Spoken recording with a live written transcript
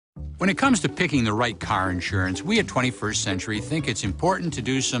When it comes to picking the right car insurance, we at 21st Century think it's important to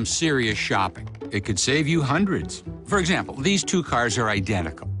do some serious shopping. It could save you hundreds. For example, these two cars are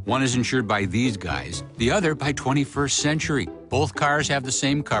identical. One is insured by these guys, the other by 21st Century. Both cars have the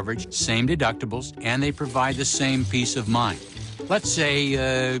same coverage, same deductibles, and they provide the same peace of mind. Let's say,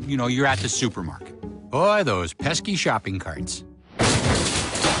 you're at the supermarket. Boy, those pesky shopping carts.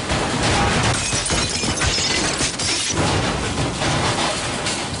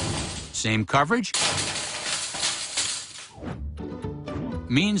 Same coverage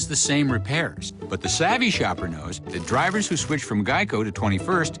means the same repairs. But the savvy shopper knows that drivers who switch from Geico to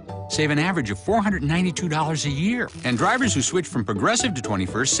 21st save an average of $492 a year. And drivers who switch from Progressive to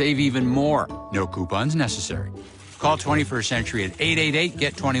 21st save even more. No coupons necessary. Call 21st Century at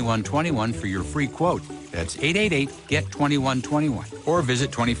 888-GET-2121 for your free quote. That's 888-GET-2121. Or visit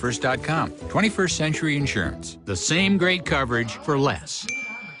 21st.com. 21st Century Insurance. The same great coverage for less.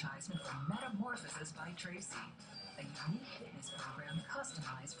 Metamorphosis by Tracy, a unique fitness program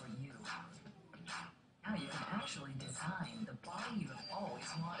customized for you. Now you can actually design the body you have always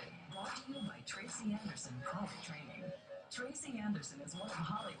wanted. Brought to you by Tracy Anderson Private Training. Tracy Anderson is one of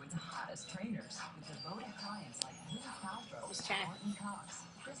Hollywood's hottest trainers, with devoted clients like Gwyneth Paltrow, Courtney Cox,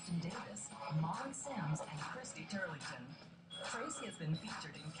 Kristen Davis, Molly Sims, and Christy Turlington. Tracy has been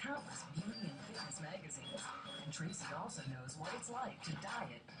featured in countless beauty and fitness magazines, and Tracy also knows what it's like to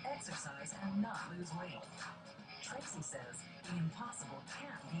diet, exercise, and not lose weight. Tracy says the impossible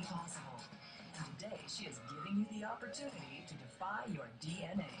can be possible, and today she is giving you the opportunity to defy your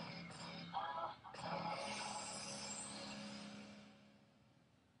DNA.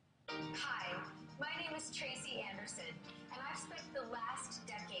 Hi, my name is Tracy Anderson, and I've spent the last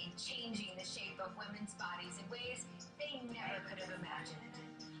decade changing the shape of women's bodies in ways they never could have imagined.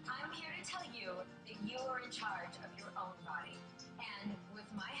 I'm here to tell you that you are in charge of your own body, and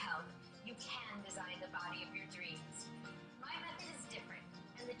with my help, you can design the body of your dreams. My method is different,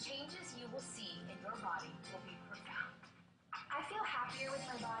 and the changes you will see in your body will be profound. I feel happier with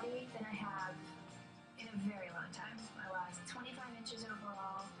my body than I have in a very long time. I lost 25 inches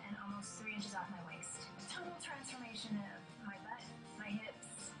overall and almost 3 inches off my waist. Total transformation of my butt, my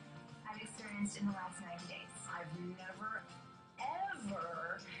hips, I've experienced in the last 90 days. I've never,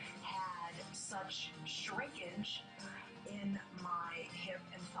 ever had such shrinkage in my hip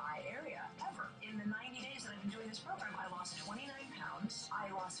and thigh area, ever. In the 90 days that I've been doing this program, I lost 29 pounds. I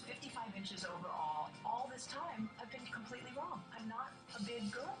lost 55 inches overall. All this time, I've been completely wrong. I'm not a big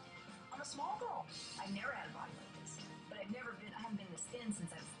girl. I'm a small girl. I've never had a body like this, but I haven't been this thin since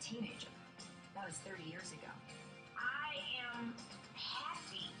I was a teenager. That was 30 years ago. I am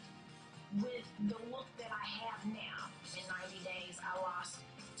happy with the look that I have now. In 90 days, I lost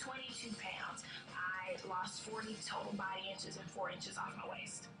 22 pounds. I lost 40 total body inches and 4 inches off my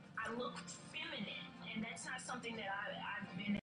waist. I look feminine, and that's not something that I've been